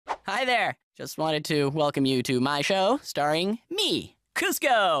Hi there. Just wanted to welcome you to my show starring me,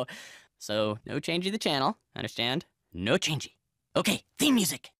 Cusco. So, no changing the channel, understand? No changing. Okay, theme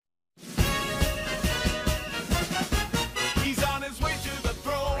music. He's on his way to the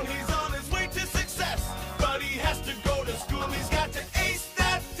throne, he's on his way to success. But he has to go to school, he's got to ace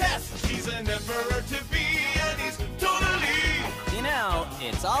that test. He's an emperor to be, and he's totally... You know,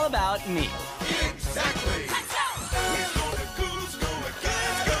 it's all about me. Exactly! He's going to Cusco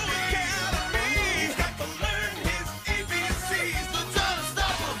Academy. He's got to learn his ABCs. To try to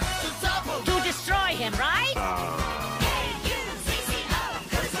stop him, to stop him. To destroy him, right?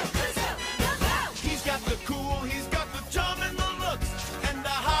 He's got the cool, he's got the charm and the looks, and the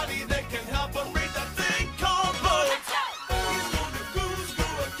hottie that can help him read the thing called books. He's going to Cusco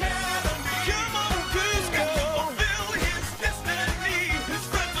Academy. Come on, Cusco. Fulfill his destiny. His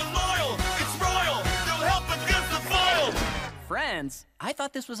friends are loyal. It's royal. They'll help against the foil. Friends, I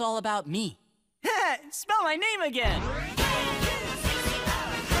thought this was all about me. Spell my name again.